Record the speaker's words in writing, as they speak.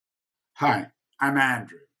Hi, I'm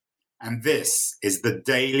Andrew, and this is the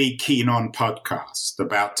Daily Keen On podcast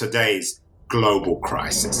about today's global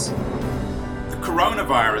crisis. The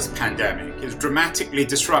coronavirus pandemic is dramatically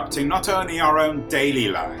disrupting not only our own daily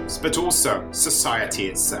lives, but also society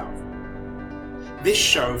itself. This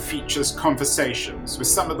show features conversations with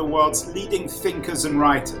some of the world's leading thinkers and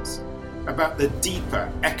writers about the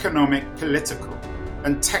deeper economic, political,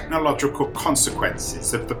 and technological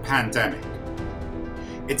consequences of the pandemic.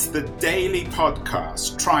 It's the daily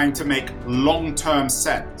podcast trying to make long-term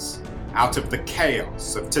sense out of the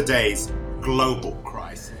chaos of today's global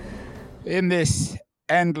crisis. In this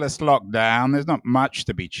endless lockdown, there's not much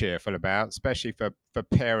to be cheerful about, especially for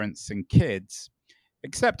parents and kids,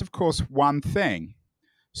 except, of course, one thing.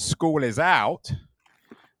 School is out,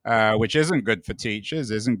 which isn't good for teachers,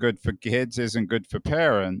 isn't good for kids, isn't good for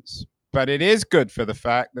parents. But it is good for the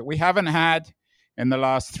fact that we haven't had, in the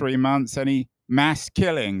last 3 months, any mass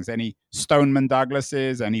killings, any Stoneman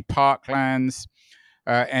Douglases, any Parklands,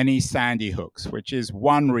 any Sandy Hooks, which is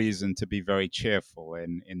one reason to be very cheerful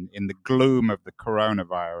in the gloom of the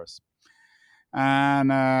coronavirus. And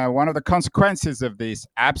one of the consequences of this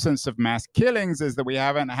absence of mass killings is that we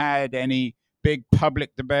haven't had any big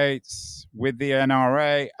public debates with the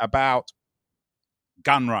NRA about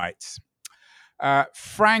gun rights.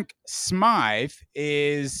 Frank Smythe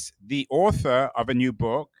is the author of a new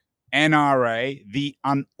book, NRA, The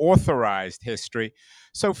Unauthorized History.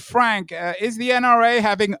 So, Frank, is the NRA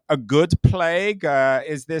having a good plague?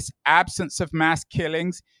 Is this absence of mass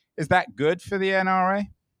killings, is that good for the NRA?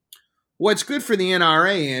 What's good for the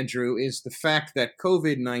NRA, Andrew, is the fact that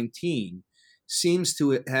COVID-19 seems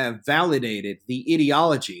to have validated the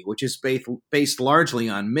ideology, which is based largely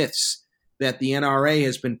on myths, that the NRA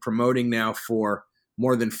has been promoting now for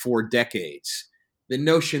more than 4 decades. The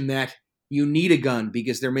notion that you need a gun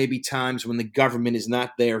because there may be times when the government is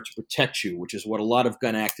not there to protect you, which is what a lot of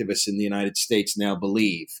gun activists in the United States now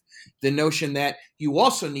believe. The notion that you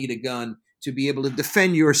also need a gun to be able to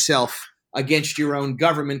defend yourself against your own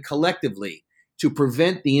government collectively, to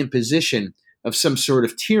prevent the imposition of some sort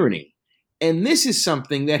of tyranny. And this is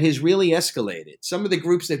something that has really escalated. Some of the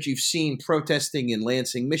groups that you've seen protesting in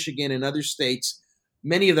Lansing, Michigan, and other states,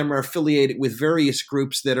 many of them are affiliated with various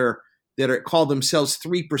groups that are call themselves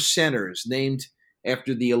 3%ers, named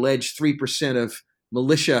after the alleged 3% of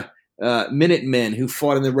militia Minutemen who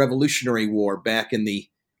fought in the Revolutionary War back in the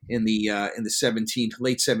late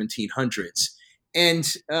 1700s.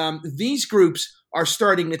 And these groups are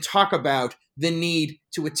starting to talk about the need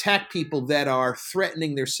to attack people that are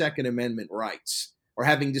threatening their Second Amendment rights, or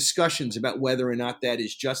having discussions about whether or not that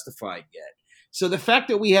is justified yet. So the fact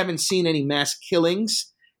that we haven't seen any mass killings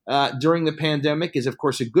during the pandemic is, of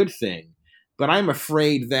course, a good thing. But I'm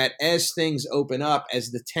afraid that as things open up,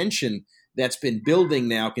 as the tension that's been building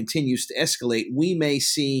now continues to escalate, we may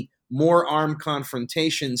see more armed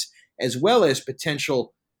confrontations as well as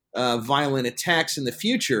potential violent attacks in the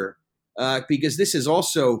future, because this has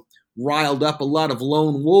also riled up a lot of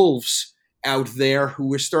lone wolves out there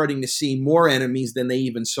who are starting to see more enemies than they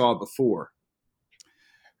even saw before.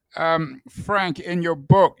 Frank, in your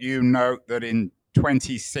book, you note that in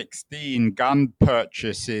 2016, gun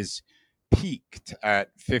purchases peaked at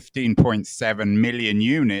 15.7 million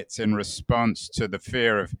units in response to the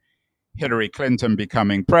fear of Hillary Clinton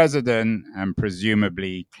becoming president and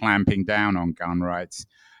presumably clamping down on gun rights.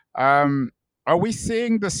 Are we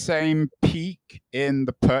seeing the same peak in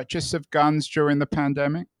the purchase of guns during the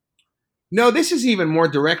pandemic? No, this is even more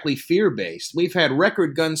directly fear-based. We've had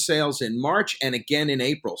record gun sales in March and again in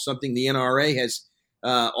April, something the NRA has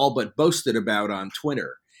all but boasted about on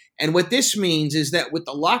Twitter. And what this means is that with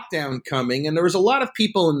the lockdown coming, and there was a lot of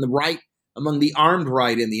people in the right, among the armed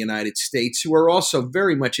right in the United States, who are also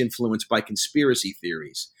very much influenced by conspiracy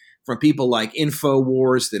theories, from people like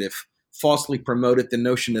InfoWars that have falsely promoted the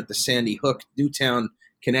notion that the Sandy Hook, Newtown,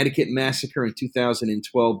 Connecticut massacre in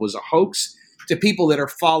 2012 was a hoax, to people that are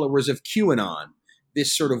followers of QAnon,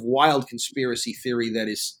 this sort of wild conspiracy theory that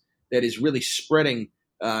is really spreading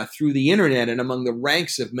through the internet and among the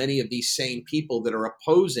ranks of many of these same people that are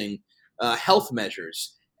opposing health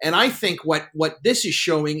measures. And I think what this is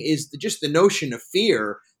showing is just the notion of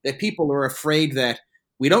fear, that people are afraid that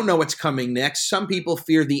we don't know what's coming next. Some people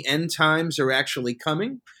fear the end times are actually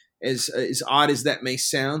coming, as odd as that may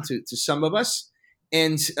sound to some of us.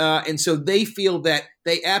 And so they feel that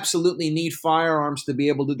they absolutely need firearms to be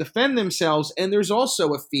able to defend themselves. And there's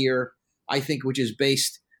also a fear, I think, which is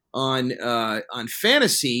based on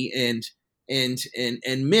fantasy and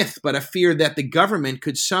myth, but a fear that the government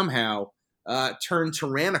could somehow turn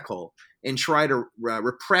tyrannical and try to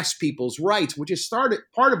repress people's rights, which is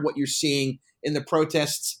part of what you're seeing in the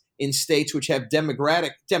protests in states which have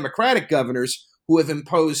Democratic governors who have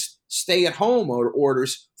imposed stay-at-home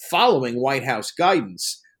orders following White House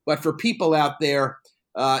guidance. But for people out there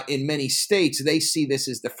in many states, they see this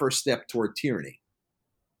as the first step toward tyranny.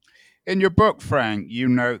 In your book, Frank, you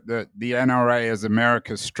note that the NRA is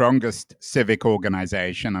America's strongest civic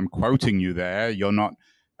organization. I'm quoting you there. You're not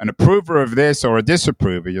an approver of this or a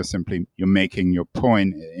disapprover. You're making your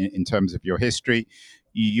point in terms of your history.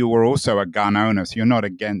 You were also a gun owner, so you're not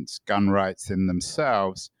against gun rights in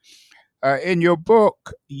themselves. In your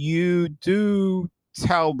book, you do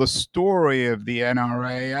tell the story of the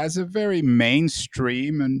NRA as a very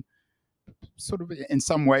mainstream and sort of, in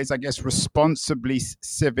some ways, I guess, responsibly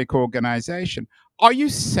civic organization. Are you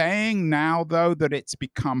saying now, though, that it's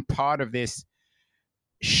become part of this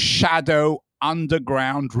shadow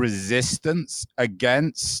underground resistance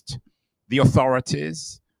against the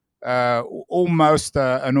authorities? Almost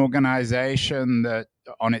an organization that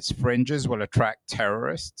on its fringes will attract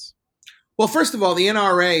terrorists? Well, first of all, the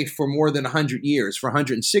NRA for more than 100 years, for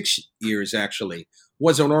 106 years actually,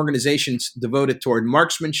 was an organization devoted toward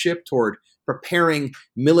marksmanship, toward preparing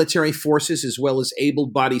military forces as well as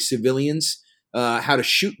able-bodied civilians how to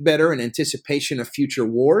shoot better in anticipation of future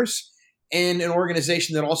wars, and an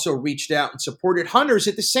organization that also reached out and supported hunters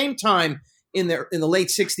at the same time in the late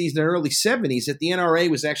 60s and early 70s that the NRA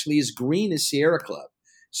was actually as green as Sierra Club.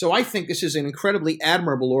 So I think this is an incredibly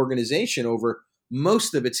admirable organization over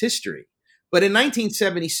most of its history. But in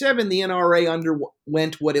 1977, the NRA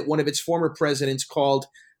underwent what one of its former presidents called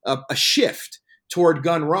a shift toward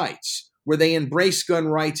gun rights, where they embrace gun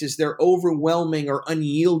rights as their overwhelming or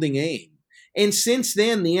unyielding aim. And since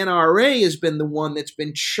then, the NRA has been the one that's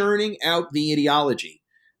been churning out the ideology,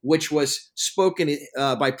 which was spoken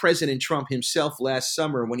by President Trump himself last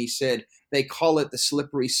summer when he said they call it the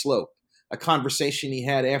slippery slope, a conversation he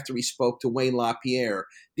had after he spoke to Wayne LaPierre.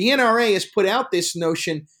 The NRA has put out this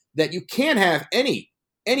notion that you can't have any,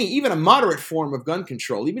 even a moderate form of gun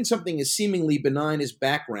control, even something as seemingly benign as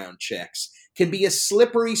background checks, can be a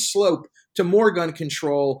slippery slope to more gun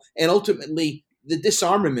control and ultimately the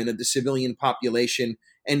disarmament of the civilian population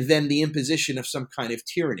and then the imposition of some kind of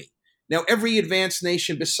tyranny. Now, every advanced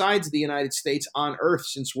nation besides the United States on Earth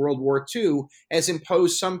since World War II has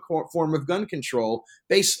imposed some form of gun control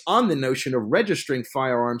based on the notion of registering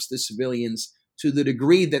firearms to civilians to the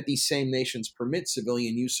degree that these same nations permit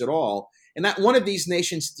civilian use at all. And that one of these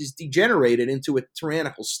nations is degenerated into a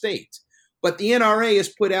tyrannical state. But the NRA has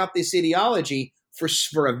put out this ideology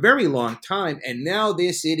for a very long time, and now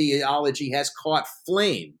this ideology has caught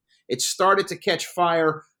flame. It started to catch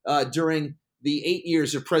fire during the 8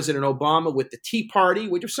 years of President Obama with the Tea Party,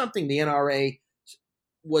 which was something the NRA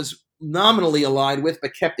was nominally allied with,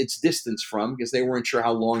 but kept its distance from because they weren't sure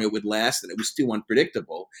how long it would last and it was too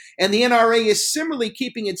unpredictable. And the NRA is similarly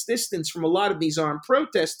keeping its distance from a lot of these armed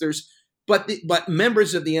protesters, but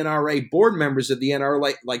members of the NRA, board members of the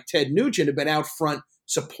NRA, like Ted Nugent, have been out front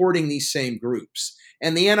supporting these same groups.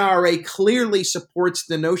 And the NRA clearly supports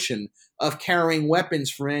the notion of carrying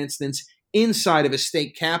weapons, for instance, inside of a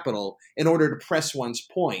state capitol in order to press one's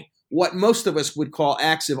point. What most of us would call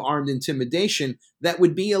acts of armed intimidation that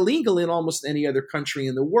would be illegal in almost any other country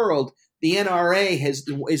in the world. The NRA is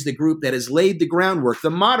the group that has laid the groundwork, the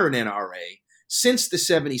modern NRA, since the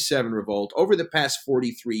 77 revolt, over the past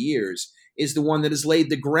 43 years, is the one that has laid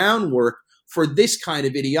the groundwork for this kind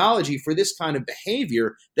of ideology, for this kind of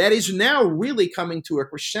behavior that is now really coming to a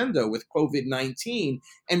crescendo with COVID-19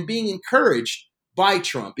 and being encouraged by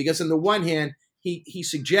Trump. Because on the one hand, he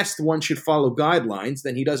suggests one should follow guidelines,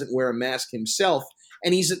 then he doesn't wear a mask himself,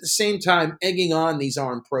 and he's at the same time egging on these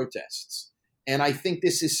armed protests. And I think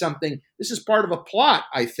this is part of a plot,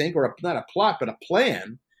 I think, or not a plot, but a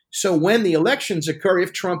plan. So when the elections occur,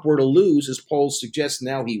 if Trump were to lose, as polls suggest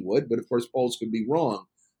now he would, but of course polls could be wrong.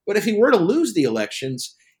 But if he were to lose the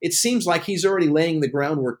elections, it seems like he's already laying the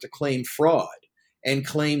groundwork to claim fraud and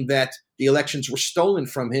claim that the elections were stolen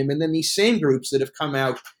from him. And then these same groups that have come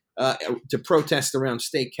out to protest around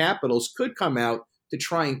state capitals could come out to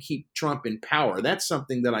try and keep Trump in power. That's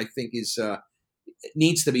something that I think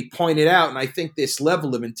needs to be pointed out. And I think this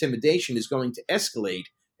level of intimidation is going to escalate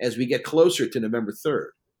as we get closer to November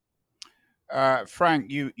 3rd. Frank,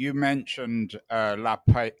 you mentioned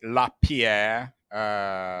LaPierre.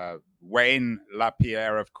 Wayne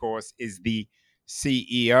LaPierre, of course, is the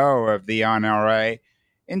CEO of the NRA.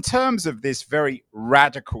 In terms of this very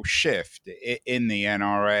radical shift in the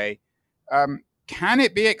NRA, can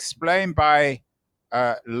it be explained by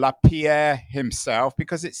LaPierre himself?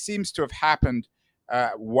 Because it seems to have happened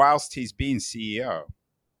whilst he's been CEO.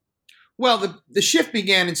 Well, the shift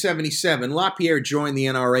began in 77. LaPierre joined the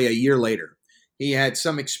NRA a year later. He had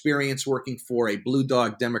some experience working for a Blue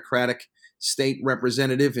Dog Democratic state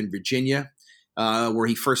representative in Virginia, where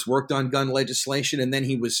he first worked on gun legislation, and then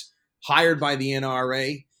he was hired by the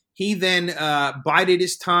NRA. He then bided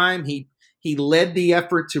his time. He led the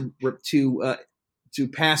effort to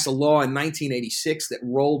pass a law in 1986 that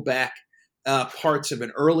rolled back parts of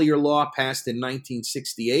an earlier law passed in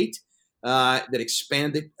 1968 that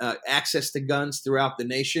expanded access to guns throughout the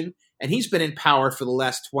nation. And he's been in power for the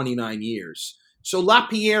last 29 years. So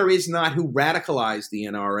LaPierre is not who radicalized the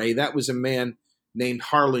NRA. That was a man named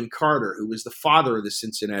Harlan Carter, who was the father of the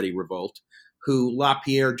Cincinnati Revolt, who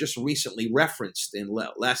LaPierre just recently referenced in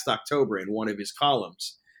last October in one of his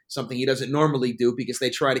columns, something he doesn't normally do because they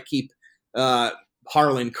try to keep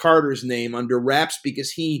Harlan Carter's name under wraps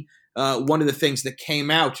because he, one of the things that came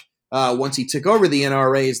out once he took over the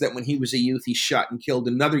NRA is that when he was a youth, he shot and killed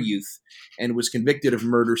another youth and was convicted of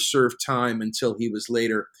murder, served time until he was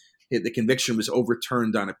later, the conviction was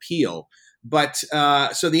overturned on appeal. But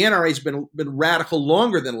so the NRA has been radical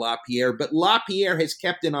longer than LaPierre, but LaPierre has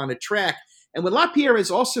kept it on a track. And what LaPierre has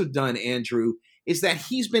also done, Andrew, is that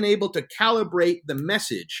he's been able to calibrate the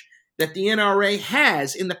message that the NRA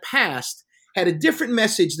has in the past had a different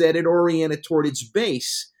message that it oriented toward its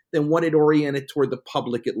base than what it oriented toward the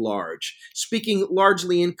public at large, speaking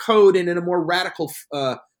largely in code and in a more radical,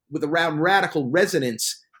 with a radical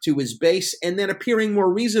resonance to his base, and then appearing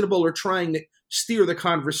more reasonable or trying to steer the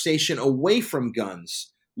conversation away from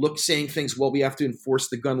guns, saying things, well, we have to enforce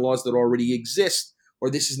the gun laws that already exist, or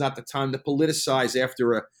this is not the time to politicize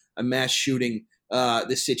after a mass shooting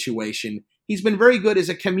the situation. He's been very good as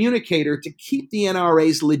a communicator to keep the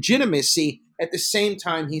NRA's legitimacy at the same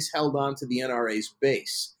time he's held on to the NRA's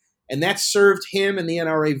base. And that served him and the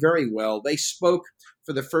NRA very well. They spoke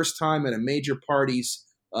for the first time at a major party's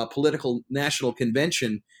political national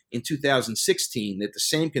convention in 2016, at the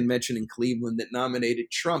same convention in Cleveland that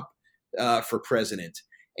nominated Trump for president.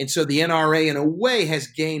 And so the NRA, in a way, has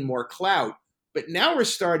gained more clout. But now we're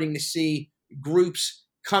starting to see groups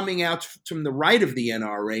coming out from the right of the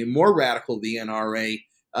NRA, more radical of the NRA,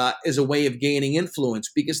 as a way of gaining influence,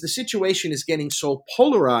 because the situation is getting so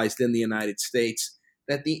polarized in the United States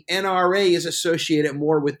that the NRA is associated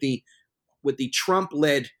more with the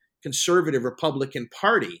Trump-led conservative Republican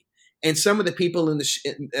Party. And some of the people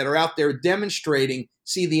that are out there demonstrating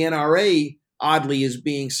see the NRA oddly as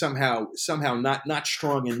being somehow not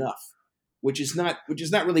strong enough, which is not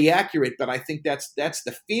really accurate. But I think that's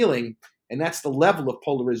the feeling, and that's the level of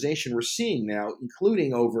polarization we're seeing now,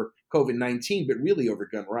 including over COVID-19, but really over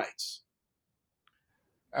gun rights.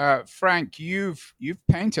 Frank, you've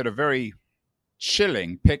painted a very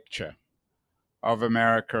chilling picture of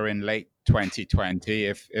America in late 2020.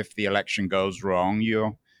 If the election goes wrong,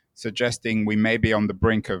 you're suggesting we may be on the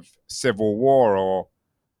brink of civil war or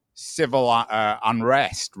civil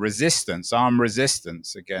unrest, armed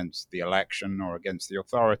resistance against the election or against the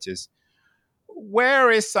authorities.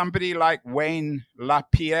 Where is somebody like Wayne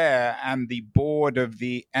LaPierre and the board of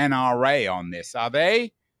the NRA on this? Are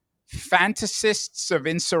they fantasists of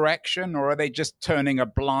insurrection, or are they just turning a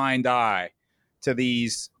blind eye to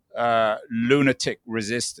these lunatic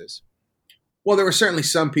resistors? Well, there were certainly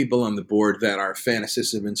some people on the board that are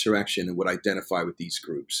fantasists of insurrection and would identify with these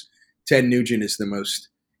groups. Ted Nugent is the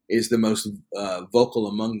most vocal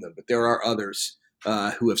among them, but there are others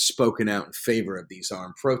who have spoken out in favor of these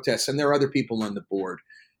armed protests, and there are other people on the board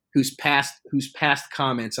whose past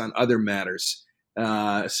comments on other matters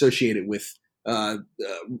associated with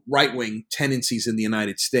right-wing tendencies in the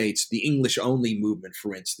United States, the English-only movement,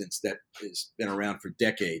 for instance, that has been around for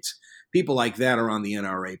decades. People like that are on the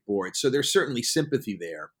NRA board. So there's certainly sympathy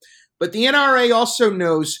there. But the NRA also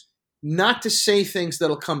knows not to say things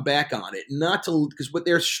that'll come back on it, because what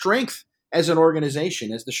their strength as an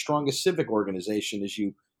organization, as the strongest civic organization, as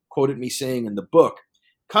you quoted me saying in the book,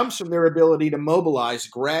 comes from their ability to mobilize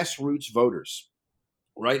grassroots voters,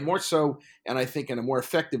 right? More so, and I think in a more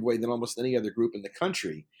effective way than almost any other group in the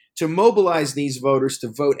country, to mobilize these voters to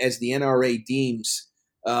vote as the NRA deems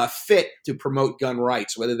fit to promote gun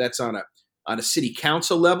rights, whether that's on a city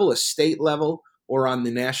council level, a state level, or on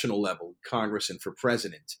the national level, Congress and for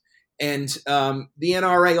president. And the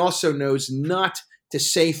NRA also knows not to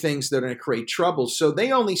say things that are going to create trouble, so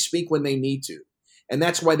they only speak when they need to. And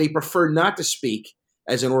that's why they prefer not to speak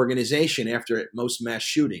as an organization after most mass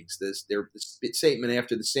shootings. Their statement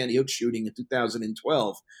after the Sandy Hook shooting in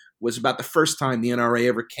 2012 was about the first time the NRA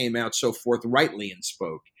ever came out so forthrightly and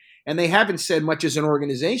spoke. And they haven't said much as an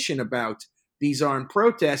organization about these armed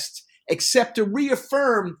protests, except to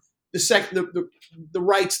reaffirm the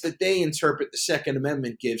rights that they interpret the Second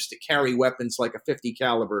Amendment gives to carry weapons like a .50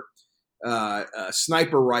 caliber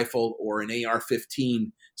sniper rifle or an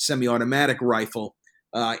AR-15 semi-automatic rifle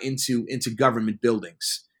into government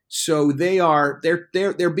buildings. So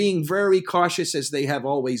they're being very cautious, as they have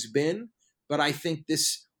always been. But I think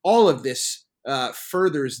all of this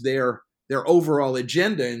furthers their overall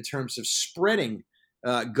agenda in terms of spreading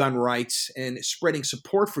gun rights and spreading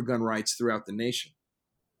support for gun rights throughout the nation.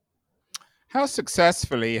 How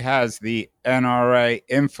successfully has the NRA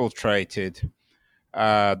infiltrated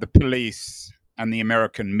the police and the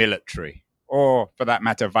American military, or for that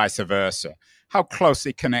matter, vice versa? How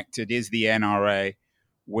closely connected is the NRA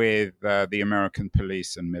with the American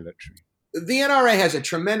police and military? The NRA has a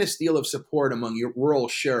tremendous deal of support among rural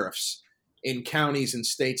sheriffs in counties and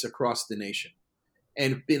states across the nation.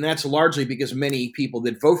 And that's largely because many people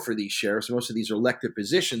that vote for these sheriffs, most of these are elected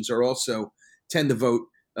positions, are also tend to vote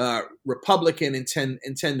Republican and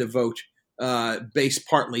tend to vote based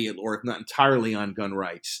partly or if not entirely on gun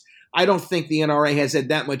rights. I don't think the NRA has had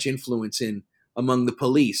that much influence among the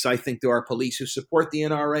police. I think there are police who support the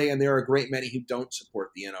NRA, and there are a great many who don't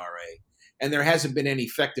support the NRA. And there hasn't been any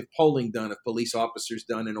effective polling done of police officers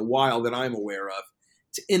done in a while that I'm aware of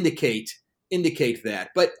to indicate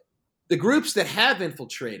that. But the groups that have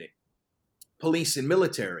infiltrated police and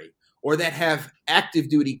military, or that have active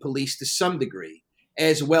duty police to some degree,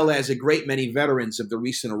 as well as a great many veterans of the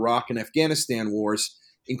recent Iraq and Afghanistan wars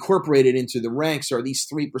incorporated into the ranks, are these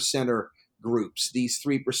 3%er groups, these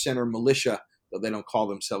 3%er militia, though they don't call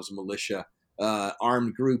themselves militia,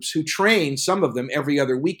 armed groups who train, some of them every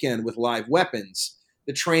other weekend with live weapons.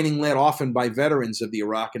 The training led often by veterans of the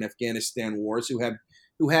Iraq and Afghanistan wars who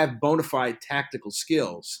have bona fide tactical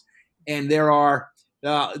skills. And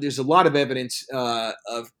there's a lot of evidence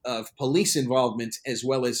of police involvement as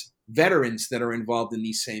well as veterans that are involved in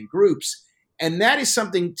these same groups. And that is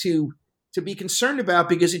something to be concerned about,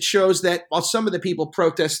 because it shows that while some of the people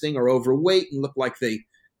protesting are overweight and look like they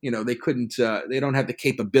don't have the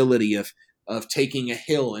capability of taking a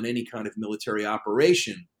hill in any kind of military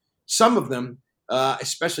operation, some of them,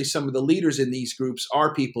 especially some of the leaders in these groups,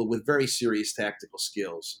 are people with very serious tactical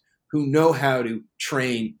skills who know how to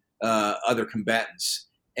train other combatants.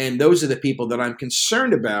 And those are the people that I'm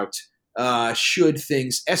concerned about should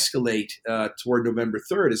things escalate toward November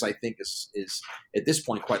 3rd, as I think is at this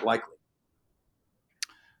point quite likely.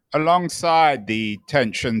 Alongside the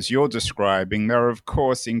tensions you're describing, there are, of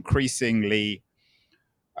course, increasingly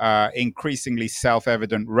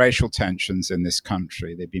self-evident racial tensions in this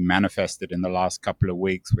country. They've been manifested in the last couple of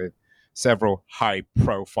weeks with several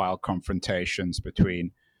high-profile confrontations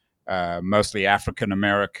between mostly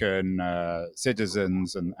African-American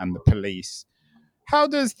citizens and the police. How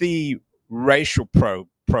does the racial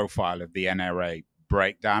profile of the NRA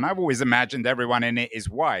break down? I've always imagined everyone in it is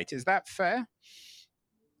white. Is that fair?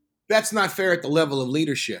 That's not fair at the level of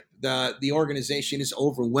leadership. The organization is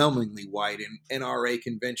overwhelmingly white, and NRA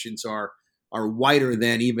conventions are whiter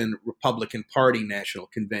than even Republican Party national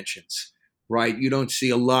conventions, right? You don't see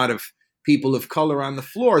a lot of people of color on the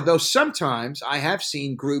floor, though sometimes I have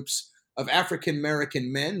seen groups of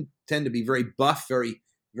African-American men, tend to be very buff, very,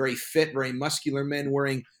 very fit, very muscular men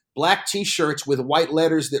wearing black T-shirts with white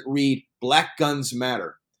letters that read "Black Guns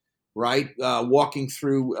Matter," right? Walking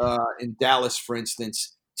through in Dallas, for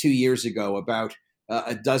instance, 2 years ago, about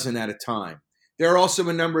a dozen at a time. There are also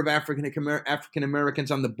a number of African Americans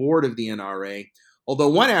on the board of the NRA, although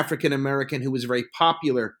one African American who was very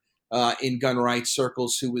popular in gun rights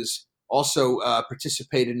circles, who was also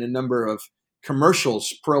participated in a number of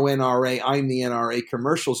commercials, pro-NRA, I'm the NRA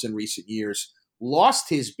commercials in recent years, lost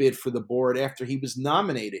his bid for the board after he was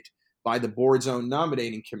nominated by the board's own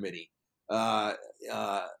nominating committee. A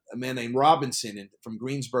man named Robinson from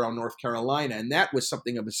Greensboro, North Carolina. And that was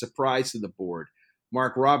something of a surprise to the board,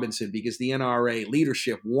 Mark Robinson, because the NRA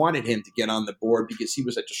leadership wanted him to get on the board because he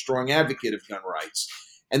was such a strong advocate of gun rights.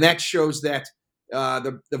 And that shows that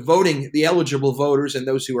the eligible voters and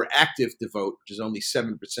those who are active to vote, which is only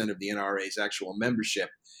 7% of the NRA's actual membership,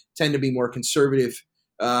 tend to be more conservative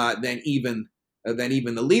than even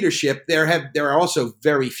the leadership. There are also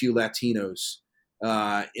very few Latinos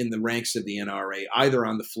in the ranks of the NRA, either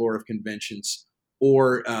on the floor of conventions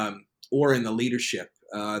or in the leadership.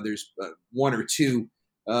 There's one or two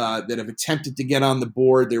that have attempted to get on the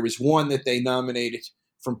board. There was one that they nominated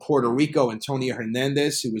from Puerto Rico, Antonio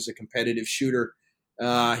Hernandez, who was a competitive shooter.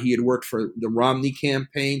 He had worked for the Romney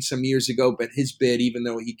campaign some years ago, but his bid, even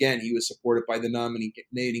though he was supported by the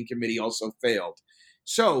nominating committee, also failed.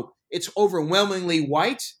 So it's overwhelmingly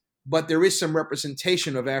white, but there is some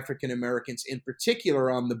representation of African Americans in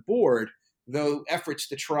particular on the board, though efforts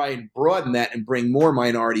to try and broaden that and bring more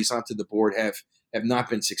minorities onto the board have not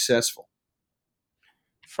been successful.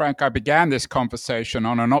 Frank, I began this conversation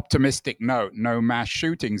on an optimistic note, no mass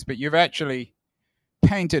shootings, but you've actually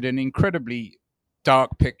painted an incredibly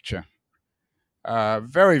dark picture.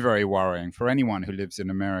 Very, very worrying for anyone who lives in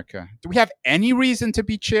America. Do we have any reason to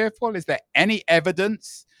be cheerful? Is there any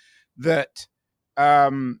evidence that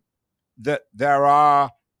that there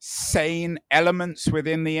are sane elements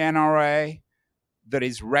within the NRA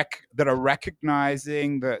that are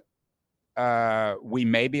recognizing that we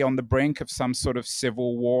may be on the brink of some sort of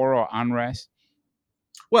civil war or unrest?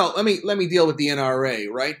 Well, let me deal with the NRA.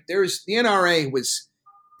 Right, there's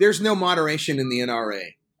no moderation in the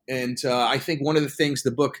NRA, and I think one of the things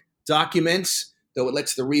the book documents, though it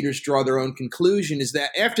lets the readers draw their own conclusion, is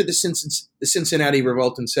that after the Cincinnati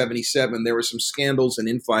Revolt in '77, there were some scandals and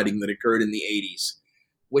infighting that occurred in the '80s,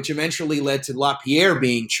 which eventually led to LaPierre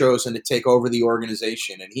being chosen to take over the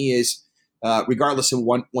organization, and he is. Regardless of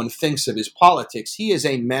what one thinks of his politics, he is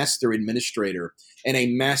a master administrator and a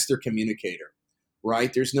master communicator,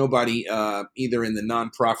 right? There's nobody either in the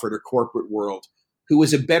nonprofit or corporate world who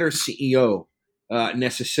is a better CEO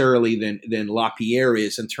necessarily than LaPierre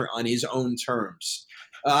is on his own terms.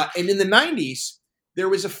 And in the 90s, there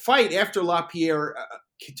was a fight after LaPierre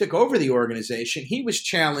took over the organization. He was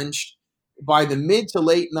challenged by the mid to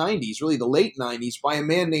late 90s, really the late 90s, by a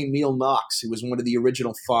man named Neil Knox, who was one of the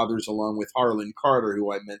original fathers along with Harlan Carter,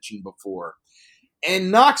 who I mentioned before. And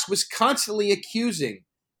Knox was constantly accusing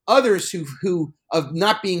others who of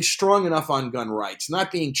not being strong enough on gun rights, not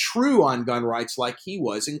being true on gun rights like he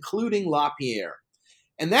was, including LaPierre.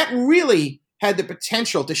 And that really had the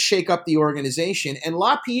potential to shake up the organization. And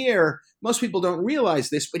LaPierre, most people don't realize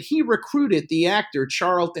this, but he recruited the actor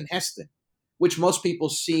Charlton Heston, which most people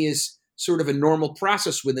see as sort of a normal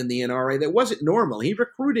process within the NRA. That wasn't normal. He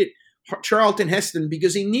recruited Charlton Heston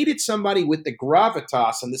because he needed somebody with the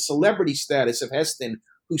gravitas and the celebrity status of Heston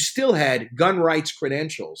who still had gun rights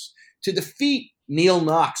credentials to defeat Neil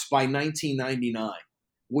Knox by 1999,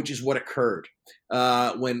 which is what occurred.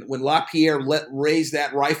 When LaPierre raised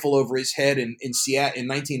that rifle over his head in Seattle in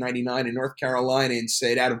 1999 in North Carolina and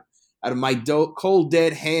said, out of my cold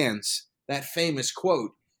dead hands, that famous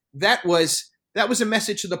quote, that was a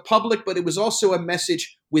message to the public, but it was also a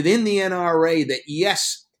message within the NRA that,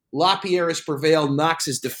 yes, LaPierre has prevailed, Knox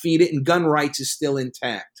is defeated, and gun rights is still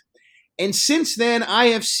intact. And since then, I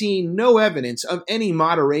have seen no evidence of any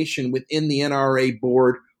moderation within the NRA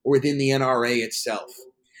board or within the NRA itself.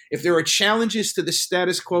 If there are challenges to the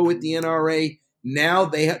status quo with the NRA, now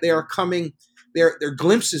they are coming, there are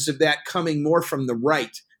glimpses of that coming more from the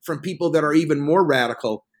right, from people that are even more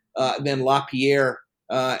radical than LaPierre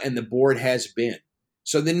and the board has been.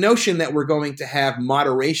 So the notion that we're going to have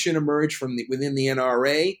moderation emerge from within the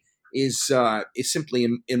NRA is simply,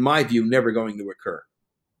 in my view, never going to occur.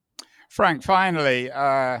 Frank, finally,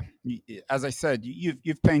 as I said,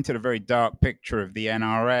 you've painted a very dark picture of the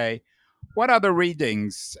NRA. What other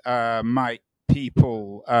readings might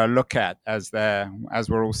people look at as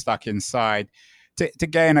we're all stuck inside to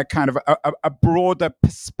gain a kind of a broader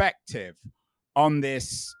perspective on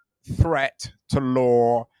this threat to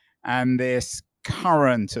law and this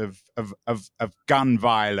current of gun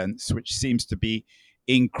violence, which seems to be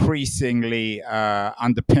increasingly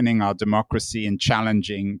underpinning our democracy and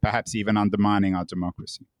challenging, perhaps even undermining our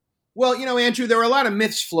democracy? Well, Andrew, there are a lot of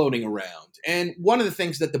myths floating around. And one of the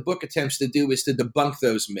things that the book attempts to do is to debunk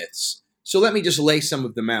those myths. So let me just lay some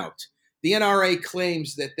of them out. The NRA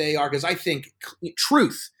claims that they are, because I think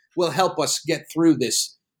truth will help us get through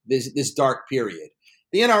this dark period.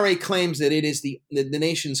 The NRA claims that it is the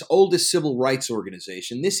nation's oldest civil rights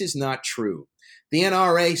organization. This is not true. The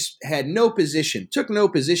NRA took no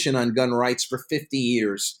position on gun rights for 50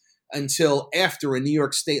 years until after a New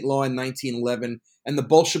York state law in 1911 and the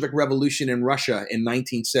Bolshevik Revolution in Russia in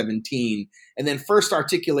 1917, and then first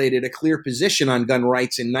articulated a clear position on gun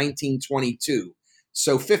rights in 1922.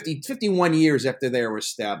 So 51 years after they were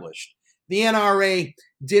established. The NRA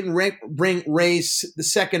didn't raise the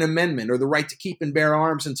Second Amendment or the right to keep and bear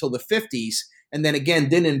arms until the 50s, and then again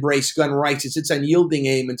didn't embrace gun rights as its unyielding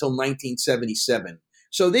aim until 1977.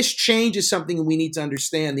 So this change is something we need to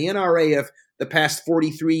understand. The NRA of the past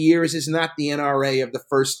 43 years is not the NRA of the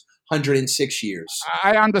first 106 years.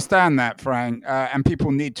 I understand that, Frank, and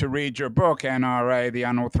people need to read your book, NRA, The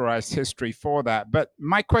Unauthorized History, for that. But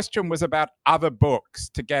my question was about other books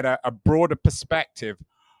to get a broader perspective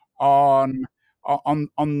on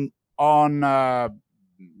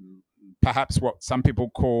perhaps what some people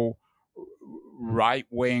call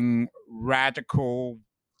right-wing, radical,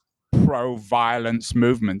 pro-violence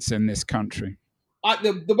movements in this country.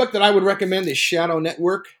 The book that I would recommend is Shadow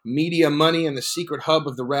Network, Media, Money, and the Secret Hub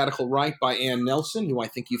of the Radical Right by Ann Nelson, who I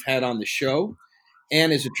think you've had on the show.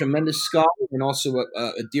 Anne is a tremendous scholar and also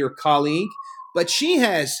a dear colleague, but she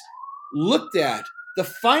has looked at the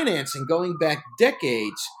financing going back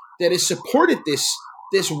decades that has supported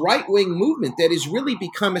this right-wing movement that has really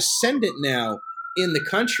become ascendant now in the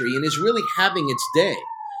country and is really having its day.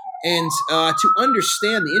 And to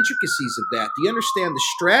understand the intricacies of that, to understand the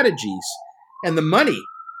strategies and the money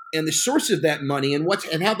and the source of that money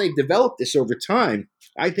and how they've developed this over time,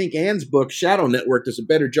 I think Anne's book, Shadow Network, does a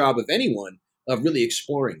better job of anyone of really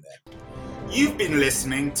exploring that. You've been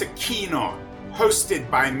listening to Keen On,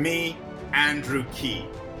 hosted by me, Andrew Keen.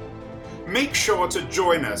 Make sure to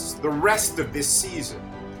join us the rest of this season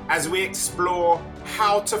as we explore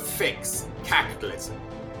how to fix capitalism.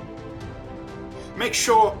 Make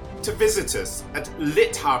sure to visit us at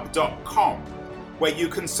lithub.com, where you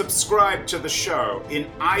can subscribe to the show in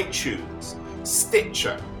iTunes,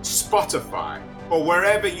 Stitcher, Spotify, or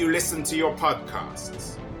wherever you listen to your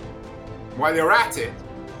podcasts. While you're at it,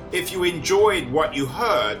 if you enjoyed what you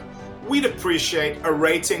heard, we'd appreciate a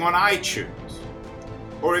rating on iTunes.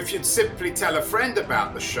 Or if you'd simply tell a friend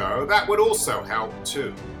about the show, that would also help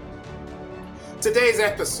too. Today's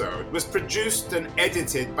episode was produced and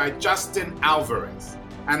edited by Justin Alvarez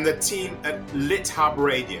and the team at LitHub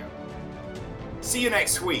Radio. See you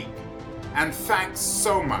next week, and thanks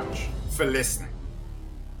so much for listening.